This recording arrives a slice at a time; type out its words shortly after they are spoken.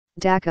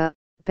Dhaka,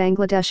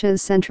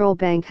 Bangladesh's central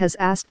bank has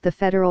asked the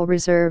Federal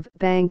Reserve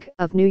Bank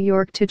of New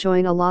York to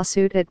join a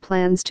lawsuit it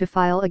plans to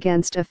file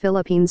against a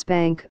Philippines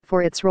bank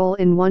for its role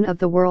in one of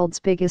the world's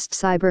biggest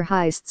cyber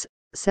heists,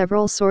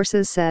 several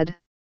sources said.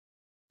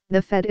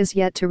 The Fed is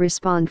yet to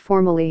respond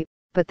formally,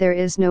 but there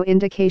is no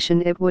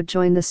indication it would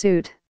join the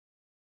suit.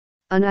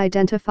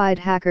 Unidentified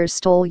hackers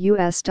stole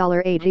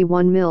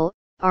 $81 million,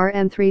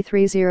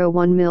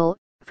 RM3301 million,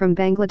 from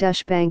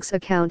Bangladesh Bank's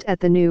account at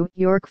the New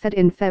York Fed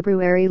in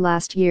February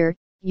last year,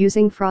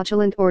 using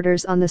fraudulent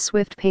orders on the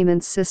SWIFT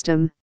payments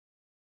system.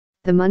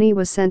 The money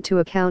was sent to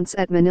accounts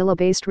at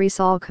Manila-based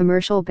Rizal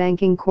Commercial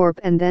Banking Corp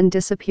and then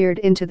disappeared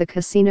into the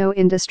casino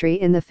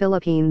industry in the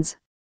Philippines.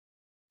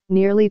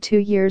 Nearly 2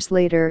 years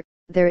later,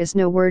 there is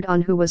no word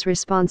on who was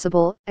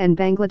responsible, and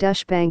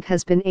Bangladesh Bank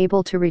has been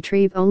able to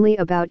retrieve only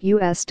about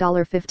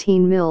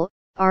 $15 million,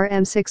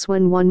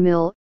 RM611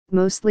 million,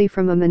 mostly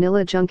from a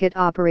Manila junket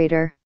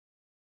operator.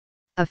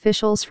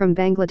 Officials from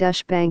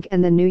Bangladesh Bank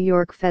and the New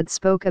York Fed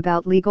spoke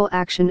about legal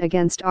action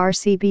against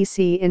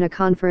RCBC in a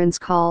conference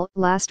call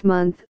last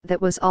month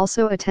that was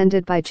also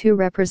attended by 2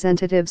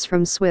 representatives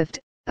from SWIFT,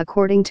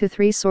 according to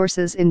 3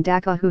 sources in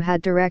Dhaka who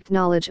had direct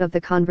knowledge of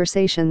the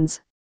conversations.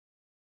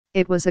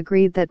 It was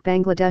agreed that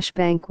Bangladesh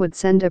Bank would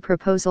send a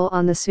proposal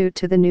on the suit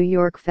to the New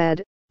York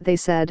Fed, they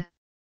said.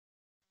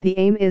 The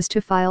aim is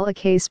to file a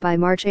case by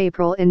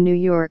March-April in New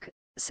York,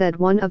 said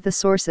one of the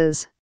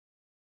sources.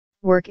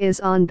 Work is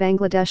on.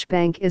 Bangladesh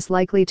Bank is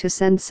likely to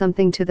send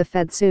something to the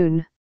Fed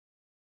soon.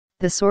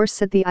 The source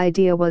said the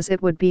idea was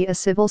it would be a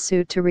civil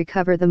suit to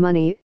recover the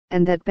money,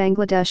 and that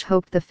Bangladesh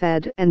hoped the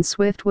Fed and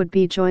SWIFT would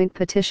be joint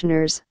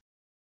petitioners.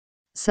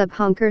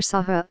 Subhankar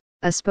Saha,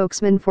 a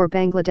spokesman for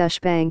Bangladesh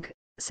Bank,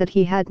 said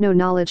he had no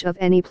knowledge of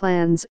any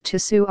plans to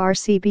sue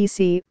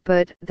RCBC,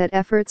 but that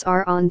efforts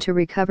are on to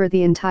recover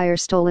the entire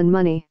stolen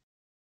money.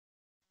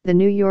 The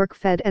New York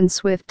Fed and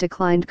SWIFT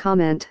declined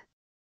comment.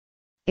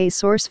 A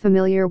source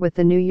familiar with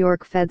the New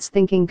York Fed's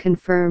thinking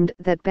confirmed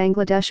that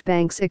Bangladesh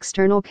Bank's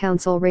external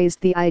counsel raised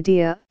the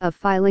idea of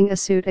filing a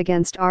suit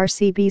against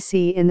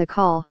RCBC in the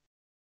call.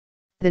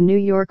 The New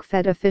York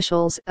Fed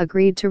officials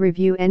agreed to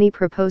review any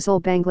proposal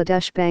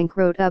Bangladesh Bank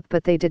wrote up,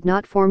 but they did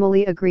not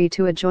formally agree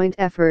to a joint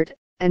effort,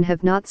 and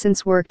have not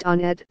since worked on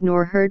it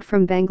nor heard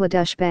from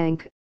Bangladesh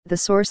Bank, the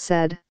source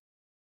said.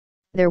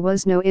 There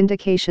was no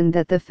indication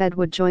that the Fed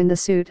would join the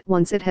suit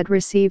once it had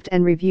received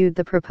and reviewed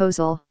the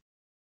proposal.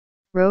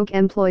 Rogue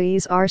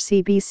employees.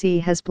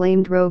 RCBC has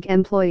blamed rogue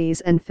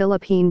employees, and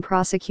Philippine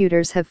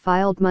prosecutors have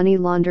filed money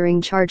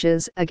laundering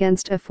charges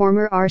against a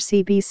former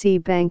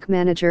RCBC bank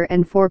manager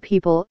and 4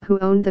 people who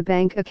owned the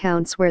bank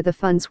accounts where the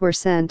funds were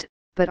sent,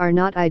 but are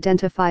not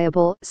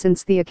identifiable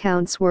since the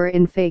accounts were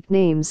in fake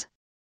names.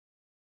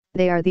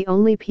 They are the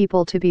only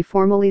people to be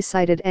formally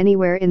cited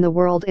anywhere in the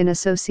world in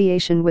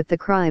association with the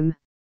crime.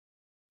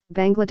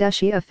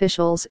 Bangladeshi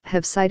officials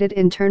have cited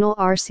internal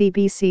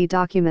RCBC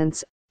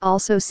documents,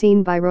 also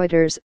seen by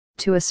Reuters,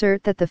 to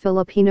assert that the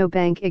Filipino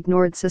bank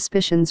ignored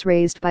suspicions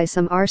raised by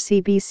some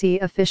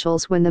RCBC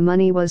officials when the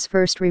money was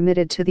first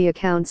remitted to the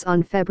accounts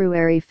on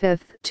February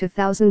 5,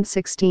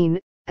 2016,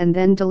 and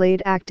then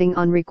delayed acting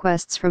on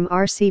requests from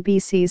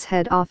RCBC's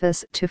head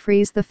office to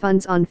freeze the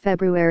funds on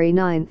February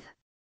 9.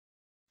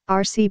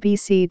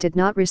 RCBC did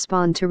not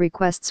respond to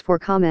requests for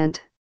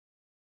comment.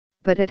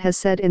 But it has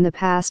said in the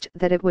past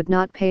that it would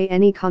not pay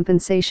any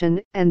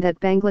compensation and that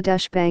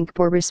Bangladesh Bank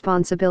bore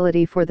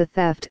responsibility for the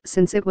theft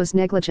since it was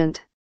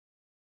negligent.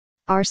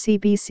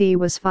 RCBC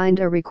was fined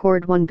a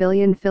record 1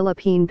 billion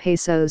Philippine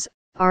pesos,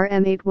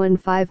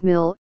 RM815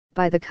 million,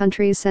 by the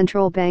country's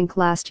central bank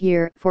last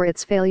year for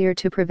its failure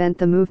to prevent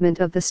the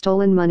movement of the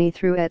stolen money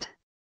through it.